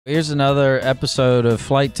Here's another episode of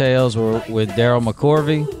Flight Tales with Daryl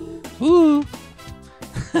McCorvy. Woo!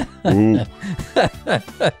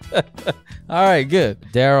 All right, good.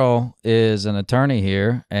 Daryl is an attorney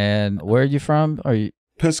here, and where are you from? Are you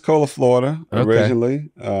Pensacola, Florida, originally,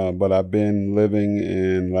 but I've been living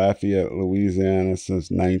in Lafayette, Louisiana since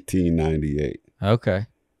 1998. Okay.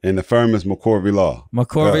 And the firm is McCorvy Law.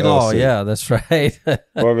 McCorvy Law, yeah, that's right.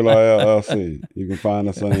 McCorvy Law, LLC. You can find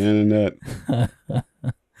us on the internet,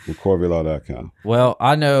 McCorvylaw.com. Well,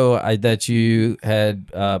 I know that you had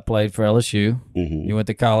played for LSU. Mm-hmm. You went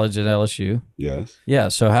to college at LSU. Yes. Yeah,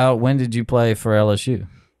 so when did you play for LSU?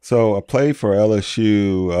 So I played for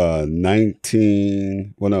LSU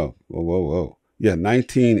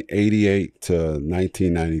 1988 to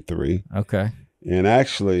 1993. Okay. And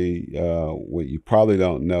actually, what you probably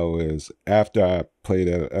don't know is after I played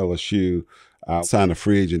at LSU, I signed a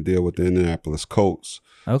free agent deal with the Indianapolis Colts.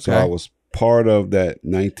 Okay. So I was part of that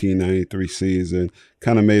 1993 season,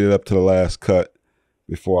 kind of made it up to the last cut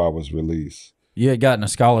before I was released. You had gotten a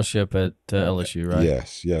scholarship at LSU, right?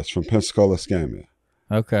 Yes, from Pensacola, Escambia.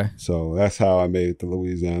 Okay. So that's how I made it to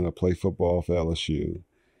Louisiana, play football for LSU,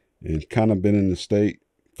 and kind of been in the state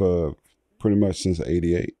for pretty much since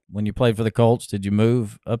 '88. When you played for the Colts, did you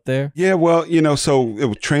move up there? Yeah, well, so it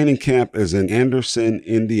was training camp is in Anderson,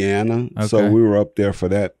 Indiana. Okay. So we were up there for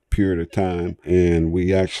that period of time, and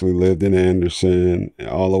we actually lived in Anderson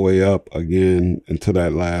all the way up again until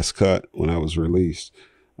that last cut when I was released.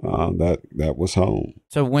 That was home.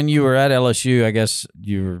 So when you were at LSU, I guess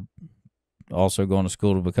you were also going to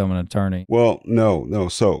school to become an attorney. Well, no.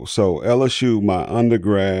 So LSU, my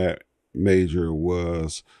undergrad major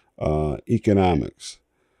was economics.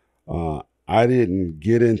 I didn't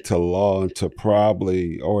get into law until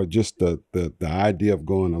probably, or just the idea of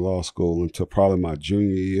going to law school until probably my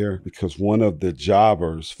junior year, because one of the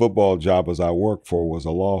football jobbers I worked for was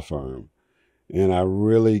a law firm. And I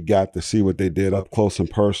really got to see what they did up close and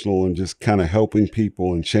personal and just kind of helping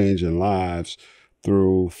people and changing lives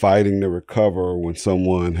through fighting to recover when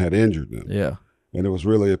someone had injured them. Yeah. And it was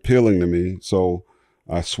really appealing to me. So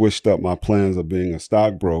I switched up my plans of being a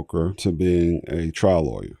stockbroker to being a trial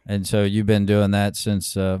lawyer. And so you've been doing that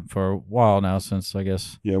since for a while now, since I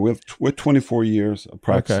guess. Yeah, we're 24 years of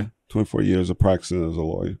practicing. Okay. 24 years of practicing as a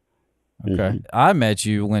lawyer. Okay. Mm-hmm. I met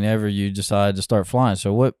you whenever you decided to start flying.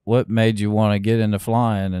 So what made you want to get into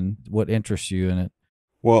flying, and what interests you in it?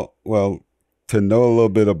 Well, to know a little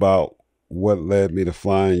bit about what led me to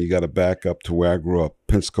flying, you got to back up to where I grew up,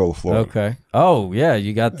 Pensacola, Florida. Okay. Oh, yeah,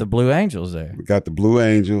 you got the Blue Angels there. We got the Blue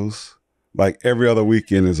Angels. Like every other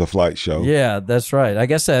weekend is a flight show. Yeah, that's right. I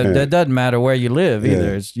guess that doesn't matter where you live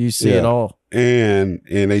either. You see it all. And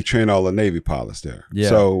they train all the Navy pilots there. Yeah.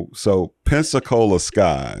 So Pensacola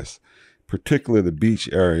skies, particularly the beach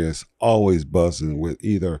areas, always buzzing with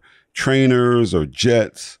either trainers or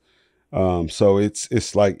jets. So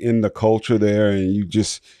it's like in the culture there, and you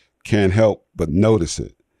just can't help but notice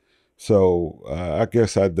it. So I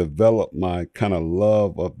guess I developed my kind of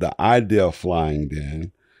love of the idea of flying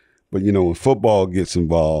then. But, when football gets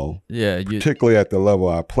involved, particularly at the level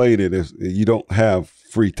I played it, you don't have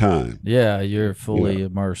free time. Yeah, you're fully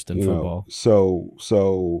immersed in football.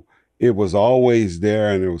 So it was always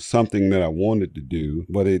there, and it was something that I wanted to do,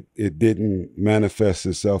 but it didn't manifest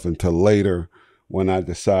itself until later when I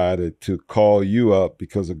decided to call you up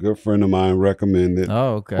because a good friend of mine recommended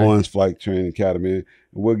Owens Flight Training Academy.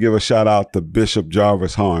 We'll give a shout out to Bishop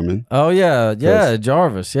Jarvis Harmon. Oh, yeah,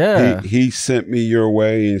 Jarvis, yeah. He sent me your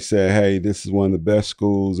way and said, hey, this is one of the best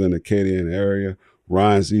schools in the Acadian area.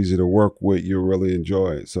 Ryan's easy to work with. You'll really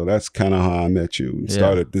enjoy it. So that's kind of how I met you and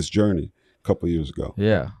started this journey a couple of years ago.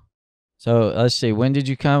 Yeah. So let's see, when did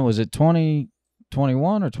you come? Was it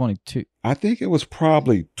 2021 or 22? I think it was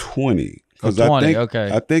probably 20. Because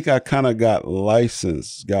I think I kind of got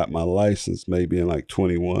my license maybe in like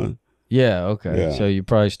 21. Yeah, okay. Yeah. So you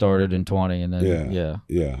probably started in 20 and then,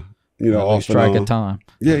 Yeah. Lose track of time.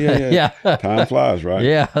 Yeah. Time flies, right?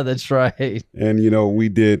 Yeah, that's right. And, we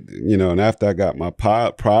did, and after I got my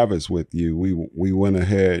privates with you, we went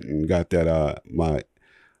ahead and got that, my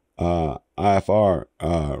IFR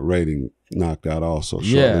rating knocked out also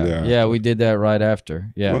shortly thereafter. Yeah, we did that right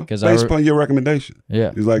after. Yeah, because based upon your recommendation.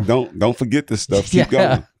 Yeah, he's like, don't forget this stuff. Keep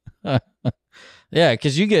going. Yeah,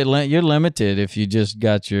 because you're limited if you just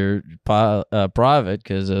got your private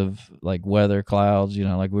because of like weather, clouds.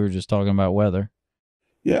 Like we were just talking about weather.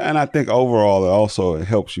 Yeah, and I think overall it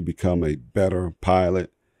helps you become a better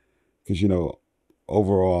pilot because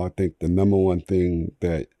overall I think the number one thing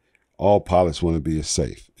that all pilots want to be is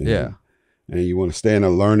safe. And you want to stay in a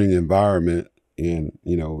learning environment. And,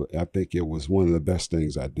 I think it was one of the best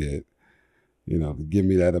things I did. you know, to give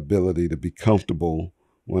me that ability to be comfortable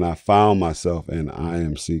when I found myself in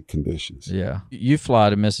IMC conditions. Yeah. You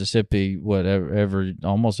fly to Mississippi, what,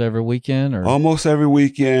 almost every weekend? Or Almost every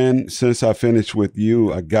weekend since I finished with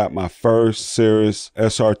you. I got my first Cirrus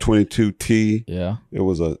SR22T. Yeah. It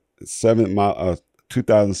was a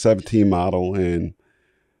 2017 model, and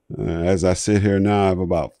as I sit here now, I have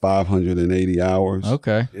about 580 hours.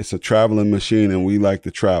 Okay. It's a traveling machine, and we like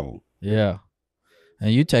to travel. Yeah.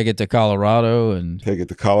 And you take it to Colorado and take it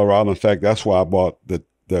to Colorado. In fact, that's why I bought the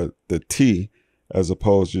T as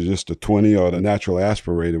opposed to just the 20 or the natural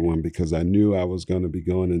aspirated one, because I knew I was going to be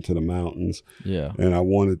going into the mountains. Yeah. And I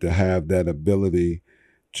wanted to have that ability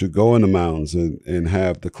to go in the mountains and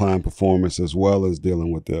have the climb performance as well as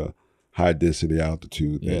dealing with the high density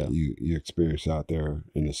altitude that you experience out there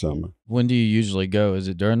in the summer. When do you usually go? Is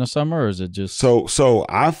it during the summer or is it just? So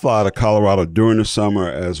I fly to Colorado during the summer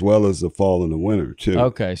as well as the fall and the winter too.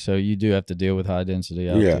 Okay, so you do have to deal with high density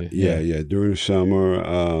altitude. Yeah. During the summer,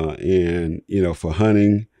 and you know, for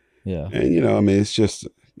hunting. Yeah. And you know, I mean,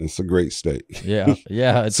 it's a great state. Yeah,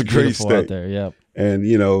 it's a great state out there. Yeah. And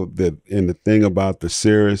you know, the thing about the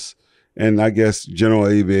Cirrus, and I guess general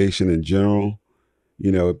aviation in general,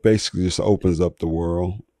 you know, it basically just opens up the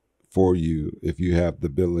world for you if you have the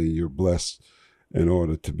ability. You're blessed in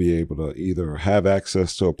order to be able to either have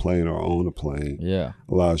access to a plane or own a plane. Yeah.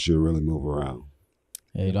 Allows you to really move around.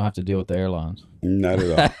 Yeah, you don't have to deal with the airlines. Not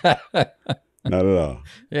at all. Not at all.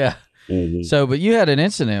 Yeah. Mm-hmm. So, but you had an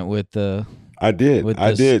incident with the. I did. With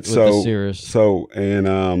I did. With the Cirrus. So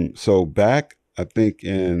back, I think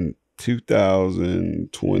in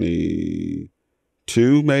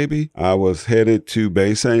 2022, maybe, I was headed to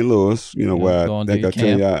Bay St. Louis, you know, where I think I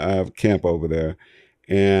tell you I have camp over there.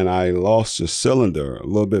 And I lost a cylinder a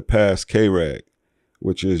little bit past K-Reg,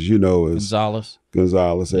 which is, you know, is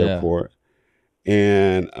Gonzales Airport.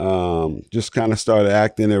 And just kind of started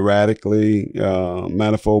acting erratically,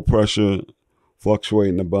 manifold pressure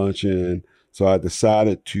fluctuating a bunch. And so I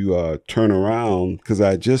decided to turn around because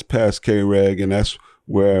I just passed K-Reg, and that's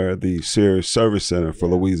where the Cirrus Service Center for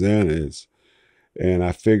Louisiana is. And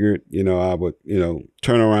I figured, you know, I would, you know,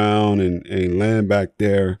 turn around and land back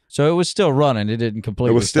there. So it was still running. It didn't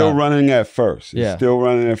completely. It was still stop. running at first. Yeah. Still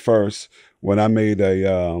running at first when I made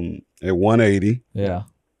a 180. Yeah.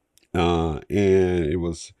 And it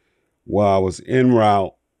was while I was en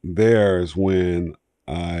route there is when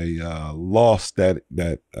I lost the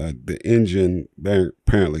engine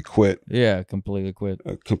apparently quit. Yeah, completely quit.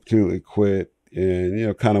 Completely quit. And, you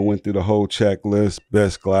know, kind of went through the whole checklist,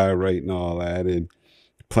 best glide rate and all that. And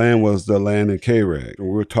the plan was to land in K-Reg. We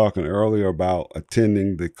were talking earlier about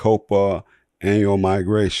attending the COPA annual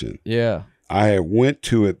migration. Yeah. I had went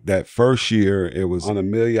to it that first year. It was on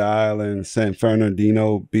Amelia Island, San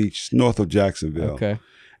Fernandino Beach, north of Jacksonville. Okay.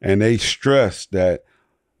 And they stressed that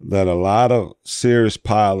a lot of Cirrus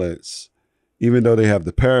pilots, even though they have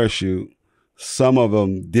the parachute, some of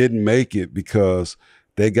them didn't make it because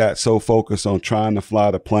they got so focused on trying to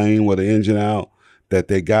fly the plane with the engine out that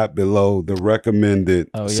they got below the recommended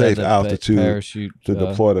safe altitude to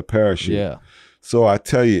deploy the parachute. Yeah. So I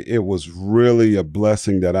tell you, it was really a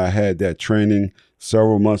blessing that I had that training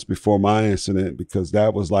several months before my incident, because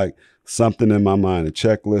that was like something in my mind, a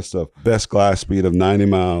checklist of best glide speed of 90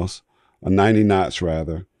 knots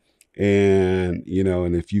rather. And, you know,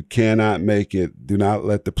 and if you cannot make it, do not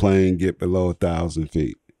let the plane get below 1,000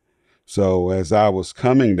 feet. So as I was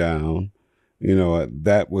coming down, you know,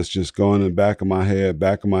 that was just going in the back of my head,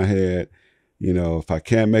 you know, if I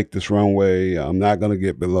can't make this runway, I'm not going to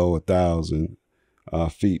get below 1,000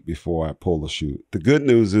 feet before I pull the chute. The good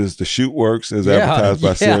news is the chute works as advertised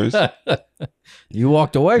by Cirrus. You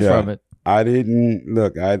walked away from it. I didn't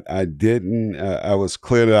look. I didn't. I was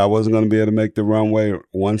clear that I wasn't going to be able to make the runway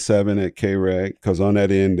 17 at K-Reg, because on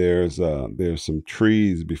that end there's some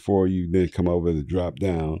trees before you then come over to drop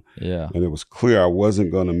down. Yeah, and it was clear I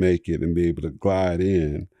wasn't going to make it and be able to glide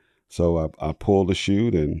in. So I pulled the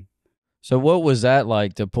chute. And so what was that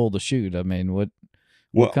like to pull the chute? I mean, what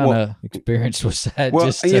kind of experience was that?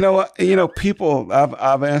 Well, you know, people.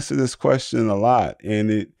 I've answered this question a lot,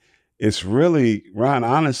 and it's really, Ryan,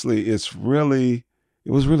 honestly, it was really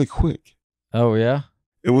quick. Oh, yeah?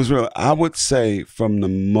 It was really, I would say from the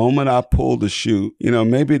moment I pulled the chute, you know,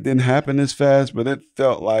 maybe it didn't happen as fast, but it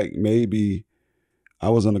felt like maybe I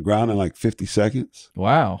was on the ground in like 50 seconds.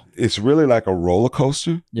 Wow. It's really like a roller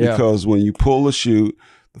coaster. Yeah. Because when you pull the chute,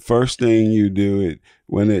 the first thing you do,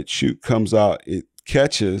 when that chute comes out, it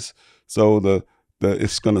catches. So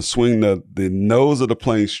it's going to swing the nose of the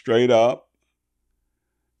plane straight up.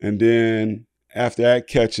 And then after that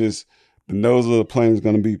catches, the nose of the plane is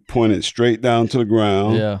going to be pointed straight down to the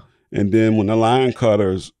ground. Yeah. And then when the line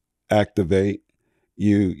cutters activate,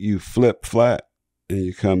 you flip flat and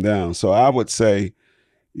you come down. So I would say,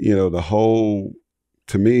 you know,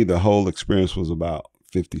 to me, the whole experience was about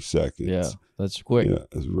 50 seconds. Yeah, that's quick. Yeah,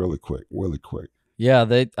 it's really quick, really quick. Yeah,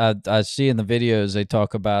 I see in the videos they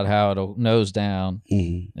talk about how it'll nose down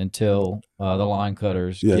until the line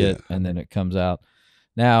cutters and then it comes out.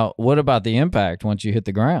 Now, what about the impact once you hit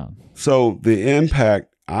the ground? So the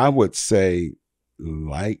impact, I would say,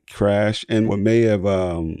 light crash, and what may have,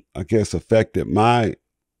 I guess, affected my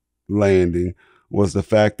landing was the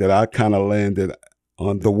fact that I kind of landed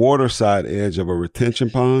on the waterside edge of a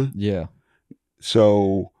retention pond. Yeah.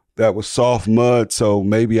 So that was soft mud, so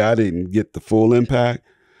maybe I didn't get the full impact,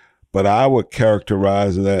 but I would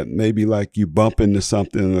characterize that maybe like you bump into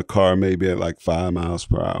something in the car maybe at like 5 miles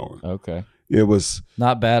per hour. Okay. It was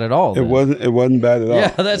not bad at all. It wasn't bad at all. Yeah,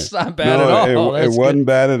 that's not bad at all. It wasn't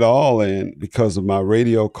bad at all. And because of my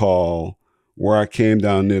radio call where I came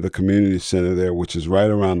down near the community center there, which is right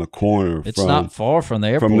around the corner. It's not far from the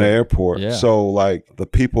airport. From the airport. Yeah. So like the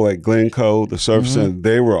people at Glencoe, the service center,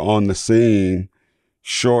 they were on the scene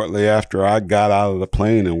shortly after I got out of the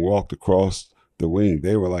plane and walked across the wing.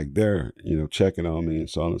 They were like there, you know, checking on me and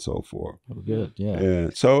so on and so forth. Oh, good. Yeah.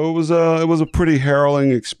 And so it was a pretty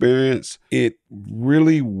harrowing experience. It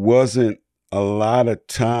really wasn't a lot of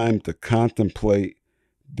time to contemplate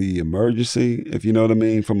the emergency, if you know what I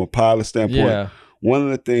mean, from a pilot standpoint. Yeah. One of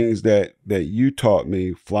the things that you taught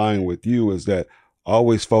me flying with you is that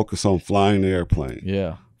always focus on flying the airplane.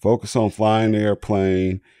 Yeah. Focus on flying the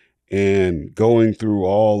airplane and going through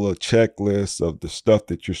all the checklists of the stuff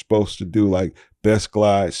that you're supposed to do, like best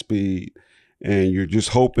glide speed, and you're just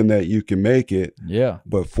hoping that you can make it. Yeah.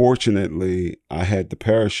 But fortunately, I had the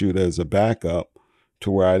parachute as a backup to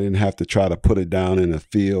where I didn't have to try to put it down in a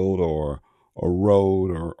field or a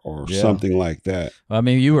road or something like that. I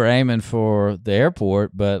mean, you were aiming for the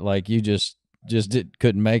airport, but like you just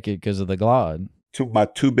couldn't make it because of the glide. My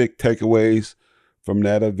two big takeaways from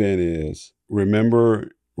that event is remembering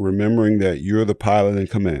that you're the pilot in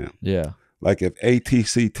command. Yeah. Like if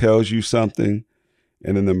ATC tells you something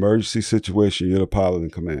in an emergency situation, you're the pilot in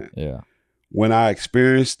command. Yeah. When I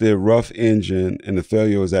experienced the rough engine and the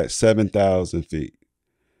failure was at 7,000 feet,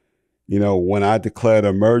 you know, when I declared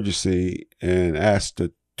emergency and asked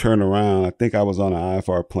to turn around, I think I was on an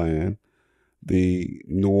IFR plan. The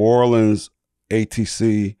New Orleans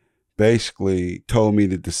ATC basically told me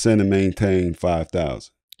to descend and maintain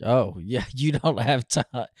 5,000. Oh, yeah. You don't have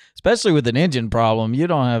time, especially with an engine problem. You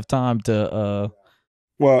don't have time to.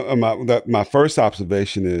 Well, my first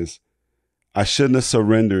observation is I shouldn't have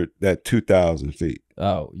surrendered that 2,000 feet.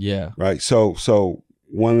 Oh, yeah. Right. So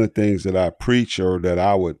one of the things that I preach or that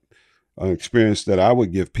I would experience that I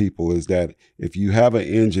would give people is that if you have an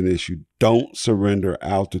engine issue, don't surrender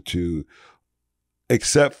altitude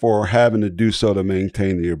except for having to do so to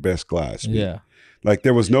maintain your best glide speed. Yeah. Like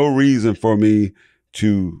there was no reason for me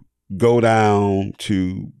to go down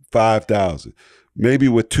to 5,000. Maybe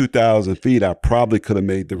with 2,000 feet, I probably could have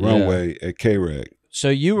made the runway at K-Reg. So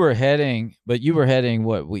you were heading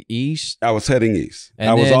what, east? I was heading east.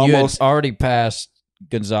 And I was then almost you had already passed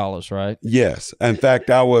Gonzales, right? Yes. In fact,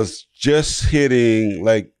 I was just hitting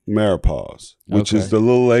Lake Maripaz, which is the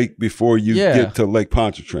little lake before you get to Lake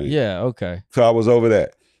Pontchartrain. Yeah, okay. So I was over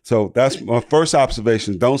that. So that's my first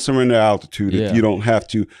observation. Don't surrender altitude if you don't have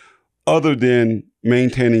to, other than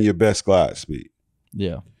maintaining your best glide speed.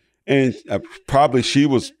 Yeah. And she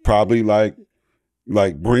was probably like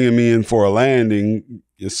bringing me in for a landing,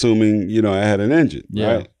 assuming, you know, I had an engine,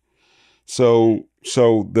 right? So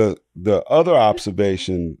the other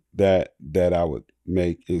observation that I would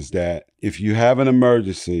make is that if you have an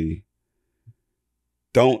emergency,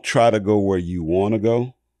 don't try to go where you want to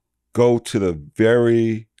go. Go to the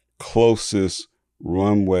very closest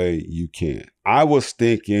runway you can. I was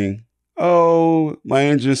thinking, oh, my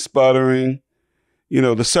engine's sputtering. You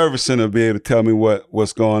know, the service center will be able to tell me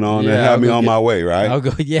what's going on and have me on my way, right? I'll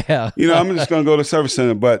go, You know, I'm just going to go to the service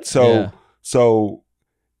center. But so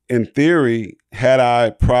in theory,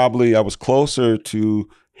 I was closer to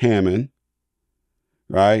Hammond,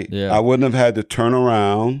 right? Yeah. I wouldn't have had to turn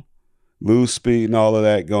around, lose speed and all of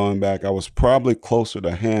that going back. I was probably closer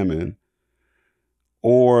to Hammond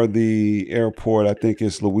or the airport. I think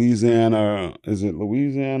it's Louisiana. Is it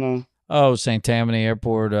Louisiana? Oh, St. Tammany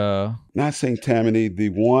Airport. Not St. Tammany, the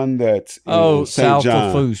one that's in St.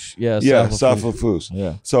 John. Lafourche. South Lafourche.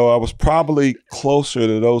 Yeah. So I was probably closer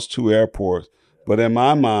to those two airports, but in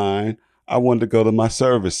my mind, I wanted to go to my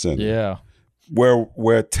service center. Yeah.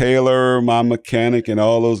 Where Taylor, my mechanic, and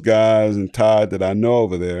all those guys and Todd that I know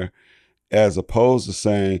over there, as opposed to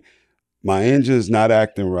saying, my engine's not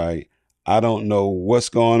acting right. I don't know what's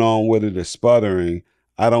going on with it. It's sputtering.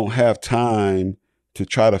 I don't have time to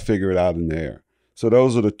try to figure it out in the air. So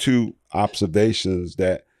those are the two observations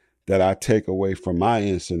that I take away from my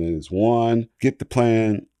incident is one, get the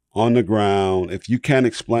plane on the ground. If you can't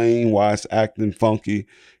explain why it's acting funky,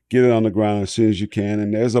 get it on the ground as soon as you can.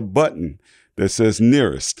 And there's a button that says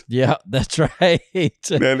nearest. Yeah, that's right. And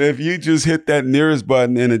if you just hit that nearest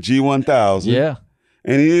button in a G1000. Yeah.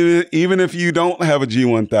 And even if you don't have a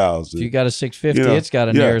G1000. If you got a 650, it's got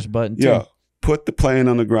a nearest button too. Yeah. Put the plane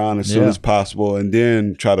on the ground as soon as possible and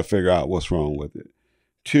then try to figure out what's wrong with it.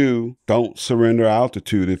 2, don't surrender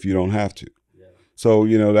altitude if you don't have to. Yeah. So,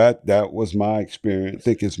 that was my experience. I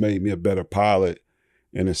think it's made me a better pilot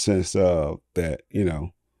in a sense of that,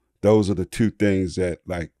 those are the two things that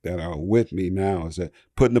are with me now is that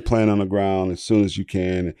putting the plane on the ground as soon as you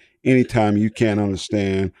can, anytime you can't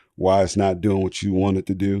understand why it's not doing what you want it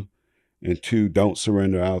to do. And 2, don't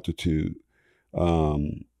surrender altitude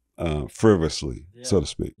frivolously, so to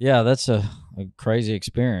speak. Yeah, that's a crazy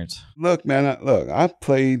experience. Look, man, I've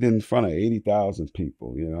played in front of 80,000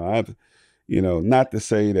 people. I've, not to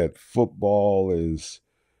say that football is,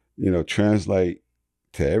 translate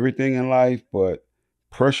to everything in life, but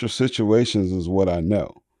pressure situations is what I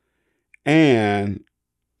know. And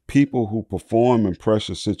people who perform in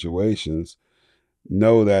pressure situations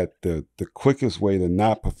know that the quickest way to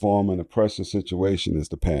not perform in a pressure situation is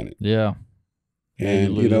to panic. Yeah.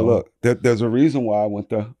 And, look, there's a reason why I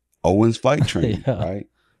went to Owens Flight Training, right?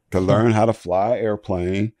 To learn how to fly an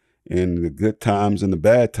airplane in the good times and the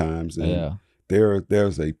bad times. And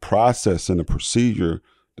there's a process and a procedure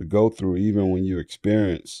to go through even when you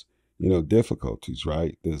experience, difficulties,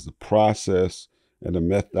 right? There's a process and a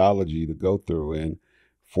methodology to go through. And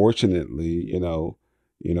fortunately,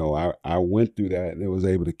 I went through that and it was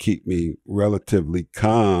able to keep me relatively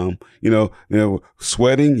calm,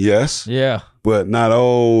 sweating, yes. Yeah. But not,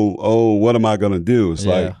 what am I going to do? It's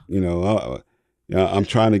like, I'm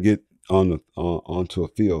trying to get onto a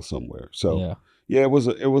field somewhere. So it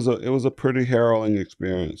was a pretty harrowing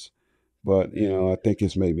experience, but I think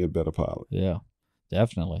it's made me a better pilot. Yeah,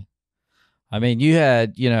 definitely. I mean, you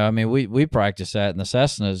had, we practiced that in the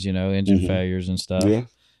Cessnas, engine failures and stuff. Yeah.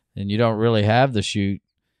 And you don't really have the chute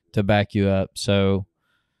to back you up. So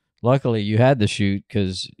luckily you had the chute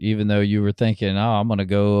because even though you were thinking, I'm going to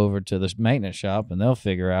go over to this maintenance shop and they'll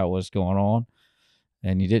figure out what's going on,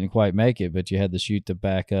 and you didn't quite make it, but you had the chute to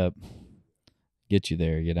back up, get you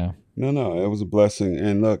there, No, it was a blessing.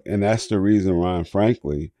 And look, and that's the reason, Ryan,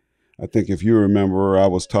 frankly, I think if you remember, I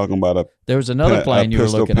was talking about there was another plane you were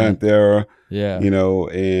looking Panthera, at. Yeah.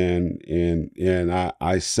 And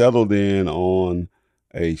I settled in on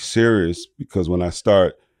a Cirrus because when I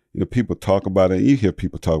start, people talk about it. You hear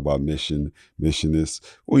people talk about mission is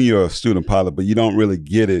when you're a student pilot, but you don't really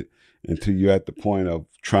get it until you're at the point of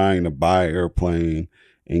trying to buy an airplane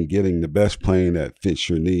and getting the best plane that fits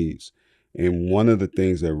your needs. And one of the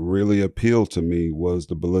things that really appealed to me was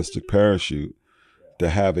the ballistic parachute, to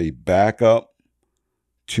have a backup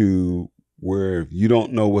to where if you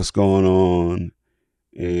don't know what's going on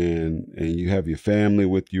and you have your family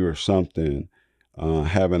with you or something,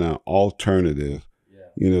 having an alternative,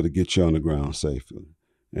 to get you on the ground safely.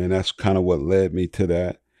 And that's kind of what led me to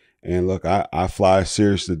that. And look, I fly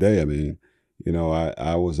Cirrus today. I mean,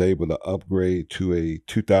 I was able to upgrade to a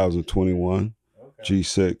 2021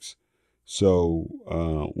 G6. So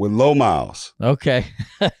with low miles. Okay.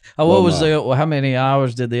 How many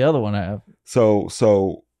hours did the other one have?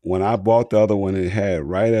 So when I bought the other one, it had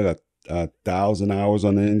right at 1,000 hours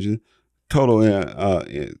on the engine. Total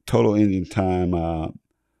engine time,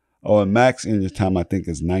 max engine time I think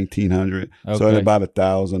is 1,900. Okay. So it had about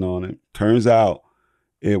 1,000 on it. Turns out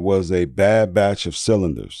it was a bad batch of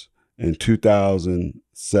cylinders in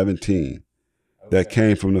 2017 that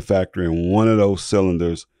came from the factory, and one of those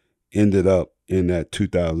cylinders ended up in that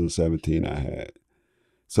 2017 I had.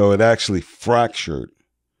 So it actually fractured,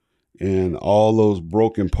 and all those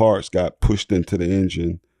broken parts got pushed into the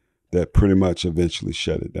engine that pretty much eventually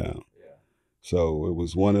shut it down. So it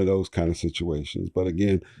was one of those kind of situations. But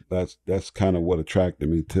again, that's kind of what attracted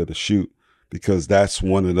me to the chute, because that's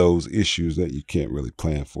one of those issues that you can't really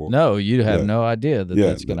plan for. No, you have no idea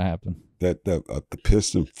that's going to happen. That the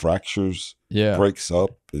piston fractures, breaks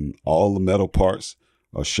up, and all the metal parts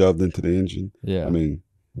are shoved into the engine. Yeah. I mean,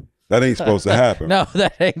 that ain't supposed to happen. No,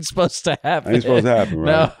 that ain't supposed to happen. Ain't supposed to happen,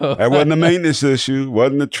 right? No. That wasn't a maintenance issue.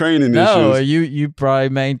 Wasn't a training issue. No, you probably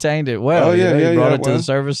maintained it well. You brought it to the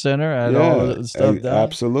service center and all the stuff done.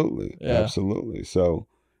 Absolutely. Yeah. Absolutely. So,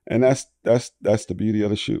 And that's the beauty of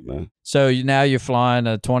the chute, man. So now you're flying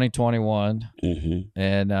a 2021,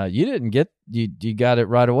 and you didn't get you got it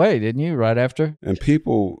right away, didn't you? Right after. And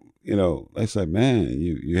people, they say, "Man,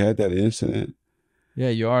 you had that incident." Yeah,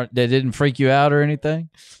 you aren't. They didn't freak you out or anything.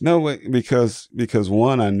 No, because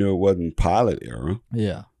one, I knew it wasn't pilot error.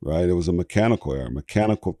 Yeah. Right. It was a mechanical error.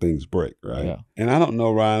 Mechanical things break. Right. Yeah. And I don't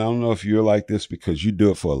know, Ryan. I don't know if you're like this because you do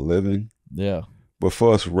it for a living. Yeah. But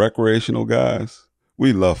for us recreational guys,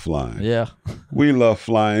 we love flying. Yeah. We love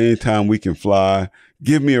flying anytime we can fly.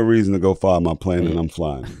 Give me a reason to go fly my plane and I'm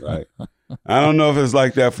flying, right? I don't know if it's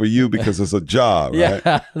like that for you because it's a job, right?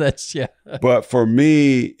 Yeah. But for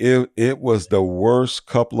me, it was the worst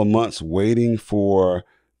couple of months waiting for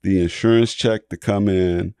the insurance check to come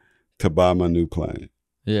in to buy my new plane.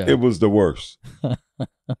 Yeah. It was the worst.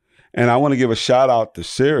 And I want to give a shout out to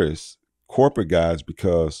Cirrus corporate guys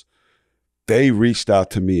because they reached out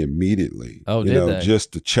to me immediately. Oh, did they?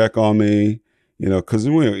 Just to check on me, because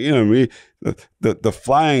the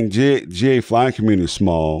flying GA flying community is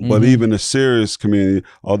small, but even the Cirrus community,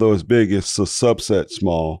 although it's big, it's a subset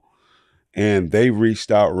small. And they reached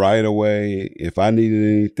out right away. If I needed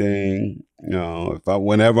anything,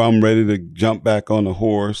 whenever I'm ready to jump back on the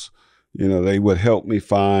horse, they would help me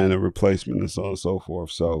find a replacement and so on and so forth.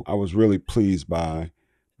 So I was really pleased by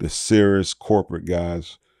the Cirrus corporate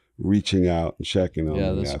guys reaching out and checking on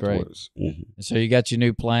me afterwards. Great. So you got your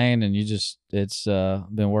new plane and it's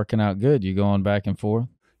been working out good. You going back and forth?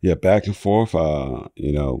 Yeah, back and forth. I'm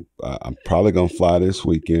probably going to fly this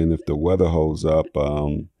weekend if the weather holds up.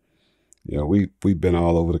 We've been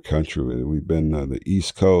all over the country. We've been the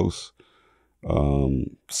East Coast,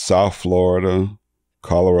 South Florida,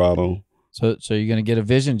 Colorado. So you're going to get a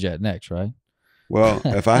Vision Jet next, right? Well,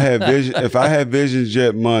 if I had Vision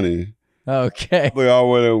Jet money, okay, we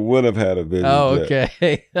already would have had a Vision Jet.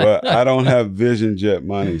 Okay. But I don't have Vision Jet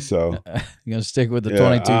money, so you're gonna stick with the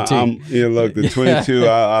 22T. Look, the 22.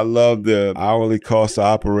 I love the hourly cost of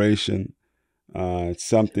operation. It's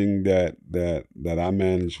something that I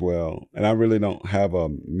manage well, and I really don't have a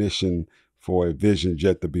mission for a Vision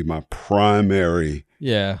Jet to be my primary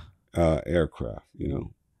aircraft.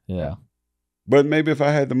 Yeah. But maybe if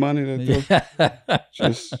I had the money to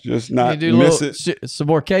just not miss it. Some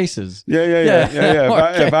more cases. Yeah.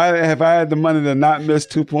 If I had the money to not miss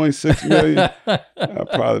 2.6 million, I'd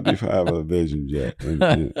probably have a Vision Jet.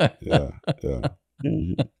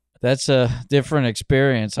 That's a different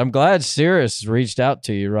experience. I'm glad Cirrus reached out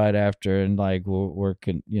to you right after and like we're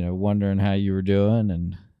wondering how you were doing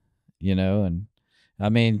and I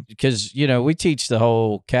mean because we teach the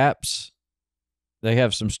whole CAPS. They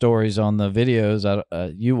have some stories on the videos.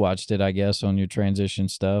 You watched it, I guess, on your transition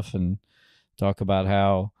stuff and talk about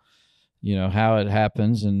how it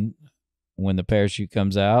happens and when the parachute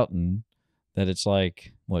comes out and that it's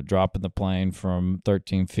like, dropping the plane from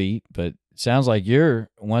 13 feet. But it sounds like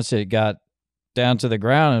once it got down to the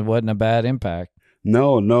ground, it wasn't a bad impact.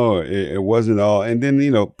 No, it wasn't all. And then,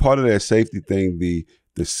 part of that safety thing, the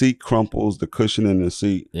seat crumples, the cushion in the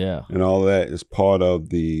seat, and all that is part of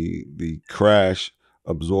the crash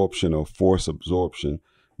absorption or force absorption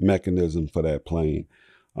mechanism for that plane.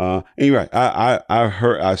 Anyway,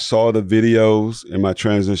 I saw the videos in my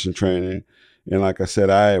transition training, and like I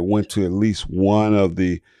said, I went to at least one of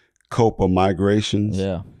the Copa migrations.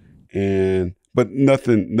 Yeah, but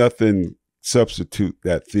nothing substitute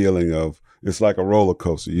that feeling of. It's like a roller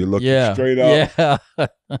coaster. You're looking straight up. Yeah.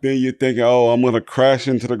 Then you're thinking, I'm going to crash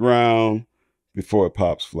into the ground before it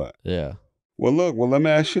pops flat. Yeah. Well, let me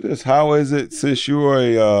ask you this. How is it, since you're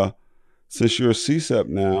a CSEP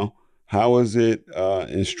now, how is it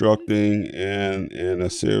instructing in a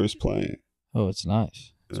Cirrus plane? Oh, it's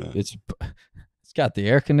nice. Yeah. It's got the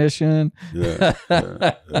air conditioning. Yeah.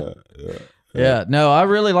 Yeah. No, I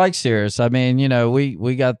really like Cirrus. I mean,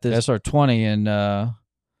 we got this SR20 in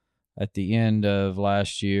at the end of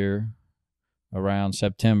last year, around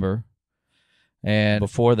September, and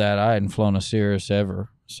before that, I hadn't flown a Cirrus ever.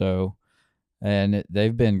 So, and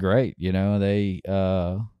they've been great. I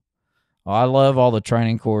love all the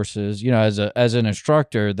training courses. As an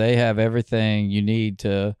instructor, they have everything you need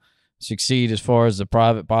to succeed as far as the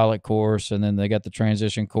private pilot course, and then they got the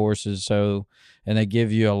transition courses. So, and they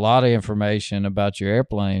give you a lot of information about your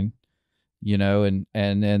airplane. And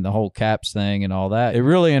then the whole CAPS thing and all that. It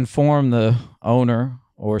really informed the owner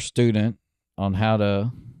or student on how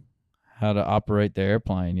to operate the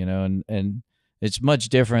airplane, and it's much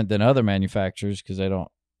different than other manufacturers because I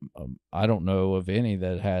don't know of any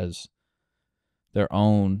that has their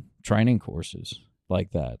own training courses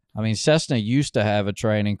like that. I mean, Cessna used to have a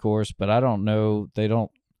training course, but I don't know.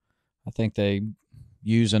 I think they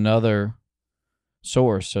use another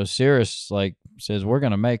source. So Cirrus like says we're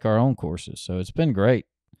going to make our own courses. So it's been great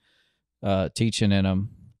teaching in them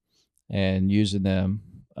and using them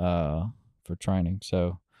for training.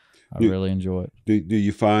 So I really enjoy it. Do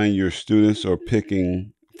you find your students are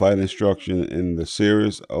picking flight instruction in the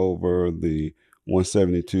Cirrus over the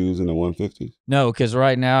 172s and the 150s? No, because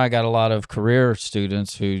right now I got a lot of career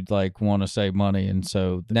students who like want to save money, and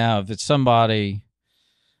so now if it's somebody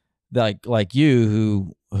like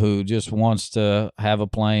you who just wants to have a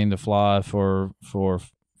plane to fly for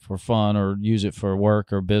fun or use it for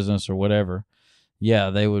work or business or whatever, yeah,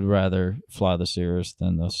 they would rather fly the Cirrus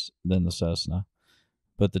than the Cessna.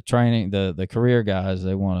 But the training, the career guys,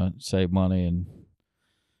 they want to save money, and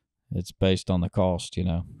it's based on the cost, you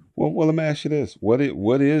know. Well, let me ask you this: what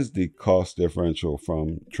is the cost differential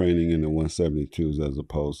from training in the 172s as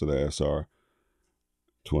opposed to the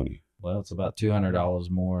SR20? Well, it's about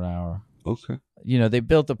 $200 more an hour. Okay. You know, they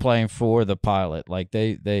built the plane for the pilot. Like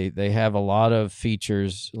they have a lot of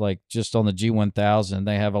features. Like just on the G1000,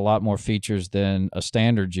 they have a lot more features than a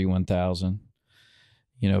standard G1000.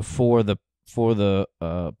 You know, for the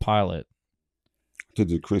pilot, to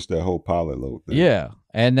decrease that whole pilot load thing. Yeah,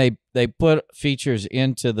 and they put features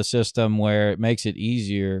into the system where it makes it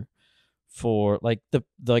easier for like the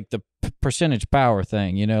percentage power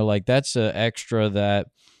thing. You know, like that's an extra that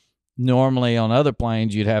normally on other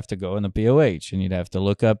planes you'd have to go in the POH and you'd have to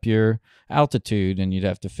look up your altitude and you'd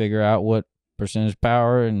have to figure out what percentage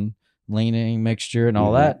power and leaning mixture and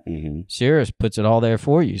all that. Mm-hmm. Cirrus puts it all there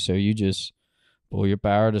for you, so you just pull your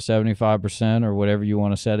power to 75% or whatever you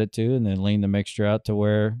want to set it to, and then lean the mixture out to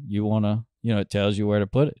where you want to, you know, it tells you where to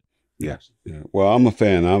put it. Yes. Yeah. Well, I'm a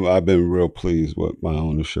fan. I've been real pleased with my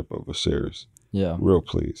ownership of a Cirrus. Yeah. Real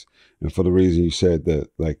pleased. And for the reason you said that,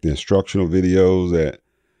 like the instructional videos that,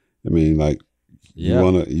 I mean, like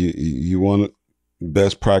you want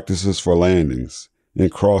best practices for landings in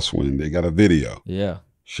crosswind. They got a video. Yeah.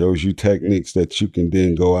 Shows you techniques that you can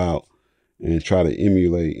then go out and try to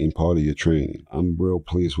emulate in part of your training. I'm real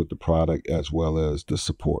pleased with the product as well as the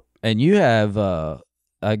support. And you have,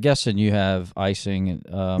 I'm guessing you have icing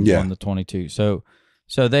on the 22. So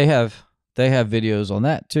they have videos on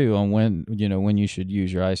that too, on when you should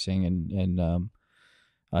use your icing and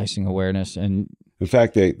icing awareness. And in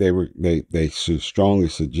fact, they should strongly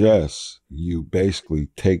suggest you basically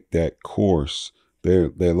take that course, their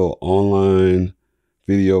little online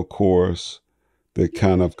video course. They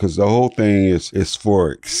kind of, because the whole thing is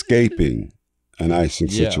for escaping an icing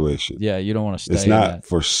situation. Yeah, you don't want to stay It's not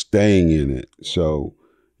for staying in it. So,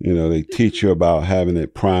 you know, they teach you about having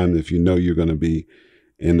it primed if you know you're going to be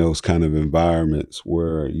in those kind of environments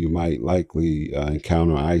where you might likely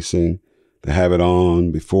encounter icing, to have it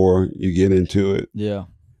on before you get into it. Yeah.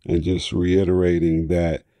 And just reiterating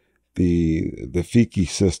that the FIKI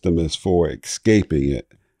system is for escaping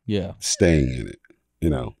it. Yeah. Staying in it, you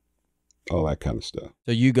know. All that kind of stuff.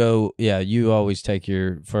 So you go, you always take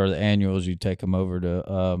for the annuals, you take them over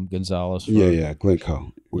to Gonzales.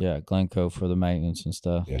 Glencoe. Glencoe for the maintenance and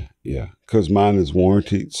stuff. Yeah. Because mine is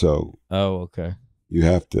warranted, so. Oh, okay. You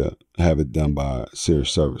have to have it done by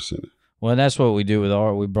Cirrus Service Center. Well, and that's what we do with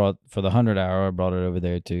we brought, for the 100-hour, I brought it over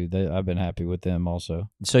there too. I've been happy with them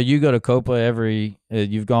also. So you go to Copa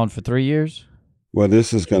you've gone for 3 years? Well,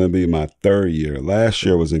 this is going to be my 3rd year. Last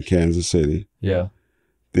year was in Kansas City. Yeah.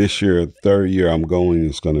 This year, 3rd year I'm going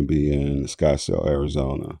is going to be in Scottsdale,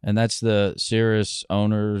 Arizona. And that's the Cirrus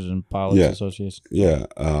Owners and Pilots Association? Yeah,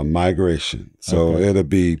 migration. So it'll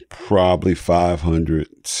be probably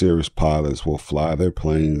 500 Cirrus pilots will fly their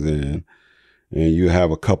planes in. And you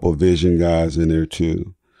have a couple of vision guys in there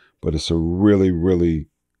too. But it's a really, really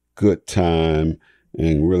good time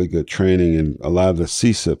and really good training. And a lot of the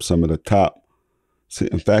CSIP, some of the top.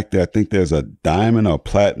 In fact, I think there's a diamond or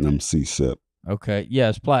platinum CSIP. Okay. Yeah,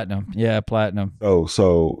 it's platinum. Yeah, platinum.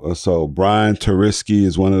 So Brian Tariski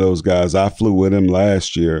is one of those guys. I flew with him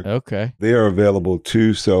last year. Okay. They are available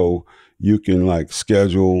too. So you can like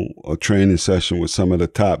schedule a training session with some of the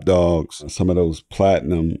top dogs, some of those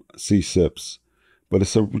platinum CSIPs. But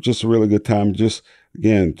it's just a really good time. Just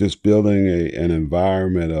building an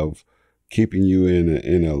environment of keeping you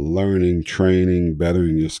in a learning, training,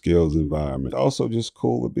 bettering your skills environment. Also just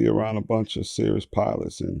cool to be around a bunch of Cirrus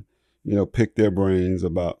pilots and, you know, pick their brains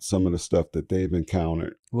about some of the stuff that they've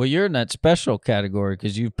encountered. Well, you're in that special category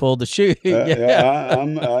because you pulled the chute. I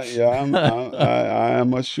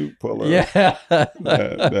am a chute puller. Yeah.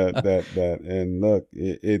 that and look,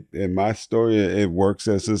 it in my story, it works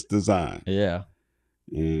as it's designed. Yeah.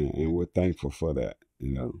 And we're thankful for that.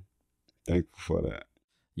 You know, thankful for that.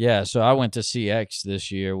 Yeah. So I went to CX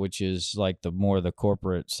this year, which is like the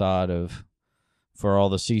corporate side of for all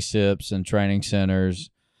the CSIPs and training centers.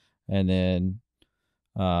 And then,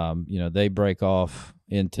 you know, they break off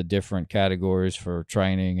into different categories for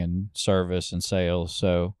training and service and sales.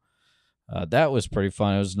 So that was pretty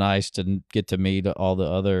fun. It was nice to get to meet a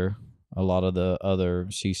lot of the other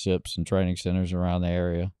CSIPs and training centers around the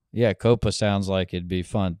area. Yeah, Copa sounds like it'd be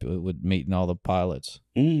fun with meeting all the pilots.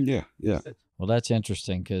 Yeah. Well, that's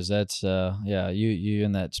interesting because that's you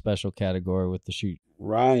in that special category with the chute.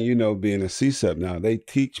 Ryan, you know, being a CSIP now, they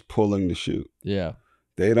teach pulling the chute. Yeah.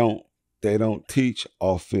 They don't teach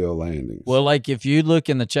off-field landings. Well, like if you look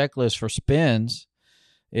in the checklist for spins,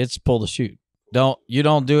 it's pull the chute. You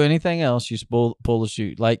don't do anything else. You pull the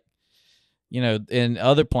chute. Like, you know, in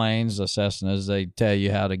other planes, the Cessnas, they tell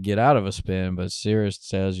you how to get out of a spin, but Cirrus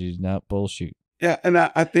tells you not pull chute. Yeah, and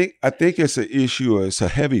I think it's an issue. It's a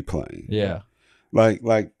heavy plane. Yeah. Like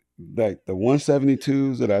the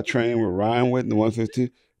 172s that I trained with Ryan with, and the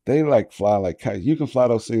 152, they like fly like kites. You can fly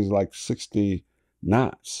those things like 60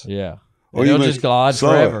 knots. Yeah. Or they'll just glide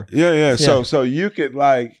forever. Yeah. So you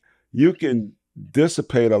can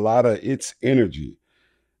dissipate a lot of its energy.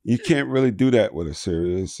 You can't really do that with a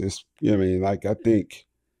Cirrus. It's, you know what I mean? Like, I think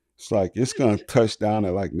it's like it's going to touch down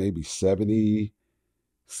at like maybe 70,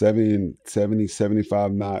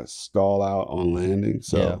 75 knots stall out on landing.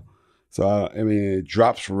 So I mean, it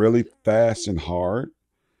drops really fast and hard.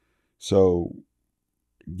 So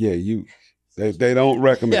yeah, they don't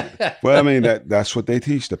recommend it. Well, I mean, that's what they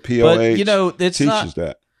teach. The POH but, you know, teaches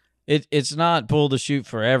that. It's not pull the chute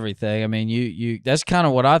for everything. I mean, you that's kind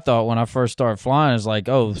of what I thought when I first started flying, is like,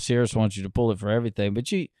 oh, Cirrus wants you to pull it for everything. But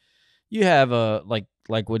you have a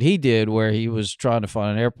like what he did, where he was trying to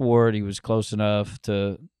find an airport. He was close enough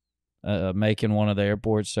to making one of the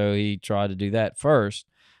airports, so he tried to do that first.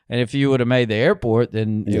 And if you would have made the airport,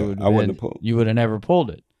 then I wouldn't have pulled. You would have never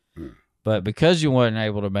pulled it. But because you weren't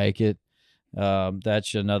able to make it,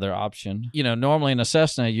 that's another option. You know, normally in a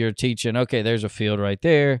Cessna, you're teaching, okay, there's a field right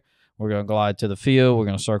there. We're going to glide to the field. We're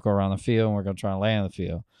going to circle around the field, and we're going to try and land the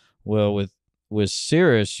field. Well, with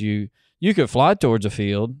Cirrus, you could fly towards a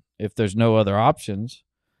field if there's no other options,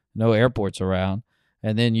 no airports around,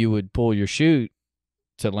 and then you would pull your chute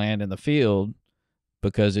to land in the field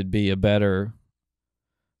because it'd be a better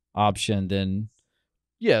option than,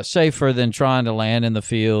 safer than trying to land in the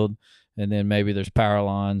field, and then maybe there's power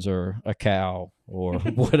lines or a cow or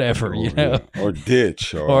whatever, you know, or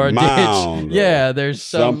ditch or a mound. Ditch. Yeah, there's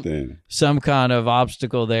something, some kind of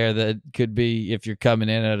obstacle there that could be, if you're coming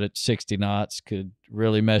in at 60 knots, could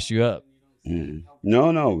really mess you up.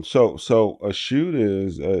 No. So a chute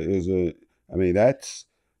is I mean, that's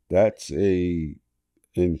a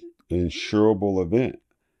insurable event.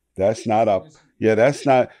 That's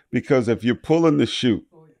not because if you're pulling the chute,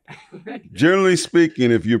 generally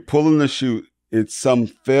speaking, if you're pulling the chute, it's some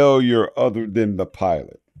failure other than the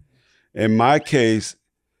pilot. In my case,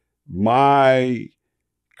 my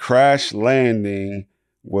crash landing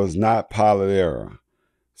was not pilot error.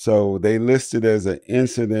 So they listed as an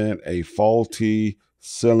incident, a faulty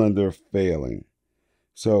cylinder failing.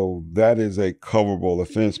 So that is a coverable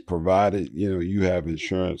offense, provided, you know, you have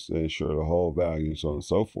insurance to insure the whole value and so on and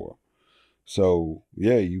so forth. So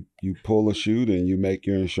yeah, you pull a chute and you make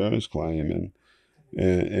your insurance claim,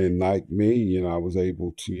 and like me, you know, I was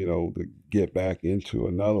able to, you know, to get back into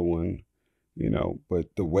another one, you know, but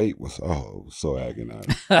the wait was so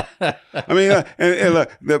agonizing. I mean, and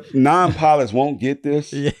look, the non-pilots won't get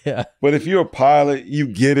this. Yeah. But if you're a pilot, you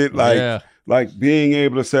get it. Like being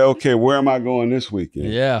able to say, okay, where am I going this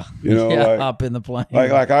weekend? Yeah. You know, like, hop in the plane.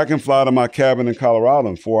 Like I can fly to my cabin in Colorado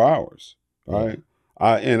in 4 hours, right? Yeah.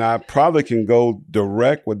 And I probably can go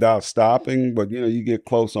direct without stopping, but, you know, you get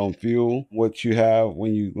close on fuel, what you have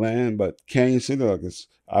when you land. But Canyon City, like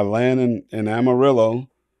I land in Amarillo,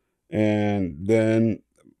 and then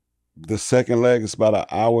the second leg is about an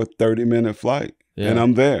hour, 30-minute flight, and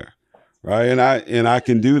I'm there, right? And I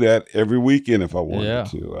can do that every weekend if I wanted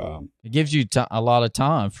to. It gives you a lot of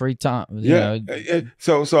time, free time. You know.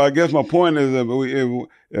 So I guess my point is that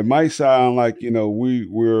it might sound like, you know,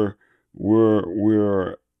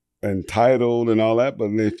 we're entitled and all that,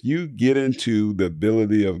 but if you get into the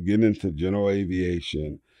ability of getting into general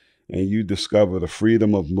aviation and you discover the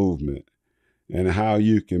freedom of movement and how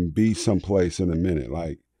you can be someplace in a minute,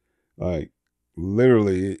 like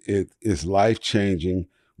literally it is life-changing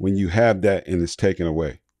when you have that and it's taken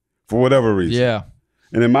away for whatever reason. Yeah.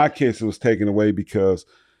 And in my case, it was taken away because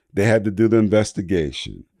they had to do the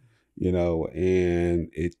investigation, you know, and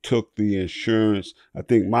it took the insurance. I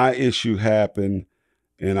think my issue happened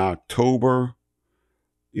in October.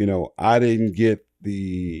 You know, I didn't get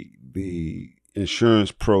the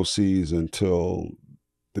insurance proceeds until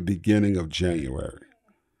the beginning of January.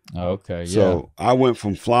 Okay, so I went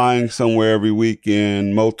from flying somewhere every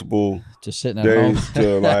weekend, multiple to sitting at days home.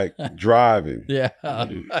 to like driving.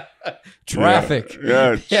 Traffic.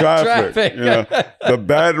 Yeah, traffic. The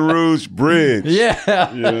Baton Rouge Bridge.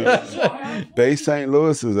 Bay St.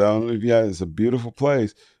 Louis is, I don't know if you it's a beautiful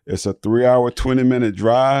place. It's a 3-hour, 20-minute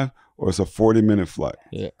drive, or it's a 40-minute flight.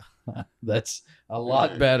 Yeah, that's a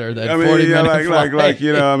lot better than 40-minute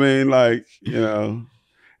flight.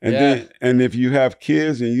 And if you have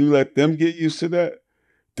kids and you let them get used to that,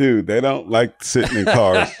 dude, they don't like sitting in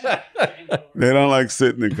cars. They don't like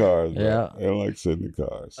sitting in cars. Bro. They don't like sitting in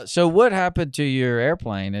cars. So what happened to your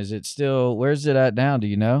airplane? Is it still, where's it at now? Do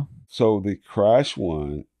you know? So the crash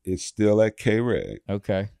one is still at K-Reg.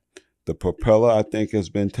 Okay. The propeller, I think, has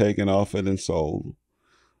been taken off it and sold.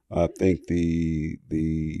 I think the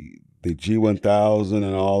G1000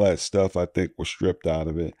 and all that stuff, I think, was stripped out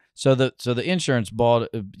of it. So the insurance bought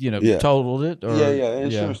it, totaled it? Or? The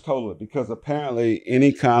insurance totaled it because apparently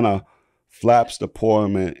any kind of flaps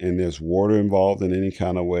deployment and there's water involved in any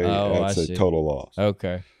kind of way, that's a total loss.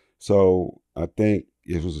 Okay. So I think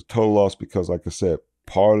it was a total loss because, like I said,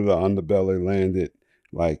 part of the underbelly landed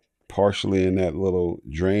like partially in that little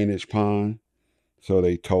drainage pond. So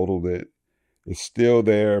they totaled it. It's still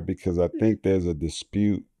there because I think there's a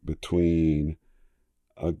dispute between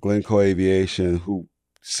Glencoe Aviation, who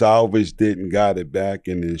salvaged it and got it back,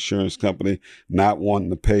 and the insurance company not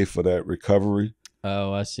wanting to pay for that recovery.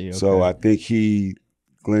 Oh, I see. Okay. So I think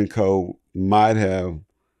Glencoe might have,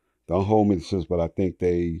 don't hold me to this, but I think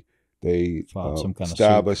they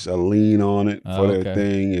established a lien on it for their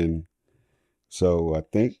thing. And so I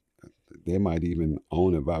think they might even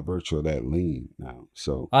own it by virtue of that lien now.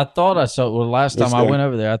 So I thought I saw, last time I went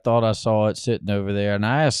over there, I thought I saw it sitting over there, and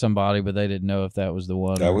I asked somebody, but they didn't know if that was the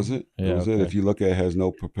one. That was it. That was it. If you look at it, has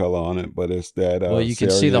no propeller on it, but it's that. Well, you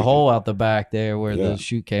can see the hole out the back there where the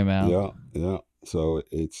chute came out. Yeah. So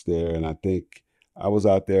it's there, and I think I was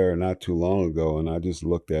out there not too long ago, and I just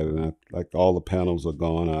looked at it, and like all the panels are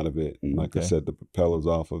gone out of it, and like I said, the propeller's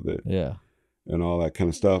off of it. Yeah. And all that kind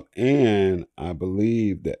of stuff. And I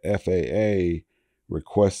believe the FAA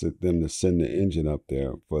requested them to send the engine up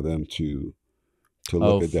there for them to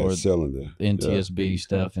look at that cylinder. NTSB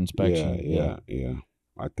stuff, inspection. Yeah.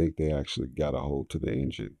 I think they actually got a hold to the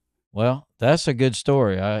engine. Well, that's a good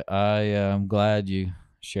story. I'm glad you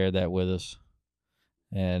shared that with us.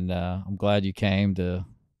 And I'm glad you came to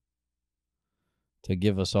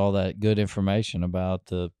give us all that good information about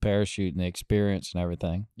the parachute and the experience and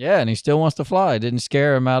everything. Yeah, and he still wants to fly. It didn't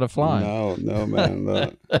scare him out of flying. No, man.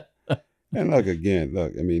 Look. And look,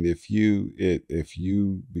 I mean, if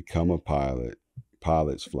you become a pilot,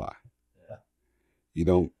 pilots fly. Yeah. You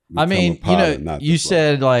don't become a pilot not you to fly.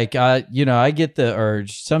 said like I get the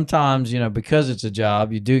urge. Sometimes, because it's a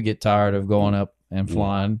job, you do get tired of going up and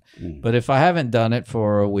flying. But if I haven't done it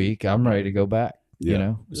for a week, I'm ready to go back.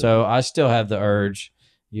 So I still have the urge,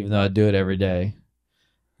 even though I do it every day.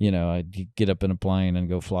 I get up in a plane and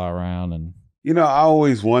go fly around. And I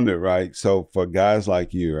always wondered, right? So for guys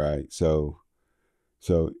like you, right? So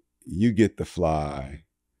you get to fly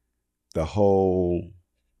the whole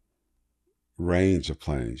range of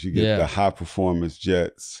planes. You get the high performance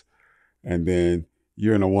jets, and then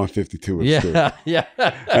you're in a 152 with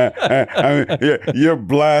you're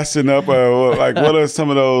blasting up. Like, what are some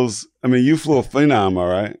of those? I mean, you flew a Phenom, all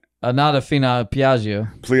right? Not a Phenom, Piaggio.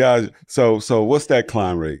 So what's that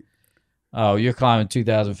climb rate? Oh, you're climbing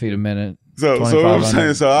 2,000 feet a minute. So what I'm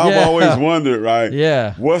saying, so I've always wondered, right?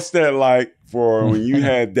 Yeah. What's that like for when you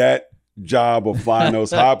had that job of flying those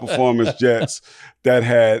high performance jets that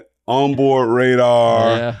had onboard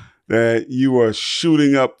radar? Yeah. That you were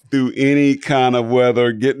shooting up through any kind of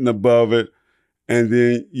weather, getting above it, and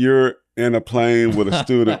then you're in a plane with a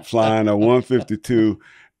student flying a 152,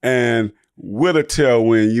 and with a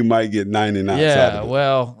tailwind, you might get 90 knots out of it.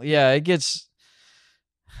 Well, it gets.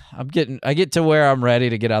 I get to where I'm ready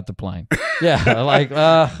to get out the plane. Yeah, like,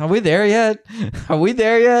 are we there yet? Are we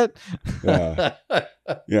there yet?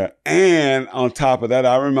 Yeah. And on top of that,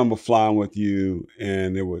 I remember flying with you,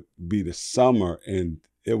 and it would be the summer, and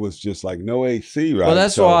it was just like no AC, right? Well,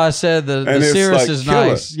 that's why I said the Cirrus is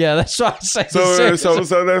nice. Yeah, that's why I say the Cirrus.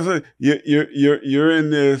 So that's you're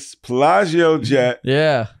in this Piaggio jet.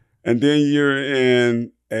 Yeah. And then you're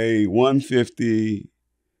in a 150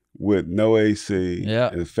 with no AC.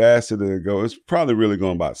 Yeah. And faster than it goes. It's probably really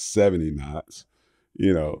going about 70 knots,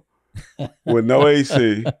 with no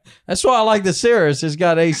AC. That's why I like the Cirrus. It's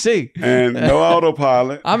got AC and no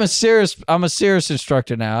autopilot. I'm a Cirrus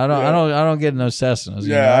instructor now. I don't get no Cessnas.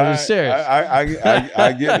 I'm a Cirrus.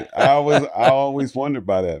 I get it. I always wondered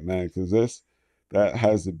by that, man, because that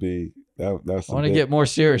has to be that's. I want to get more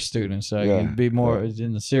Cirrus students, so you can be more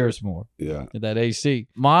in the Cirrus more. Yeah, that AC.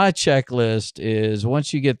 My checklist is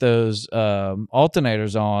once you get those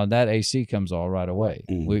alternators on, that AC comes on right away.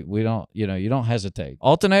 We don't, you don't hesitate.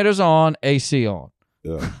 Alternators on, AC on.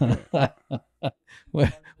 Yeah.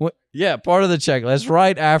 Yeah, part of the checklist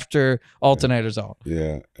right after alternators on.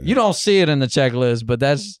 Yeah. You don't see it in the checklist, but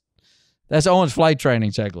that's Owens Flight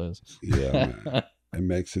Training checklist. Yeah, man. It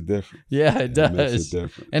makes a difference. Yeah, it does. It makes a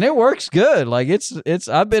difference. And it works good. Like it's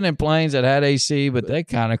I've been in planes that had AC, but they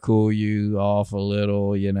kind of cool you off a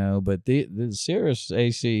little, but the Cirrus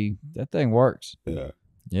AC, that thing works. Yeah.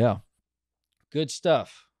 Yeah. Good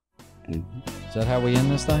stuff. Is that how we end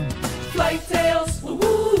this thing? Flight Tales.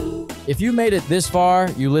 Woo-woo. If you made it this far,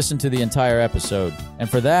 you listened to the entire episode. And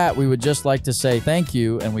for that, we would just like to say thank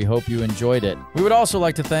you, and we hope you enjoyed it. We would also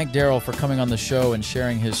like to thank Daryl for coming on the show and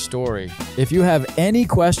sharing his story. If you have any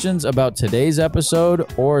questions about today's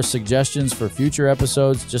episode or suggestions for future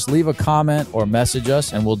episodes, just leave a comment or message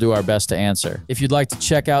us, and we'll do our best to answer. If you'd like to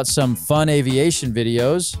check out some fun aviation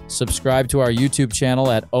videos, subscribe to our YouTube channel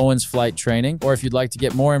at Owens Flight Training. Or if you'd like to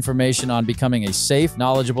get more information on becoming a safe,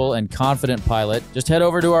 knowledgeable, and confident pilot, just head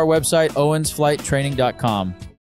over to our website, owensflighttraining.com.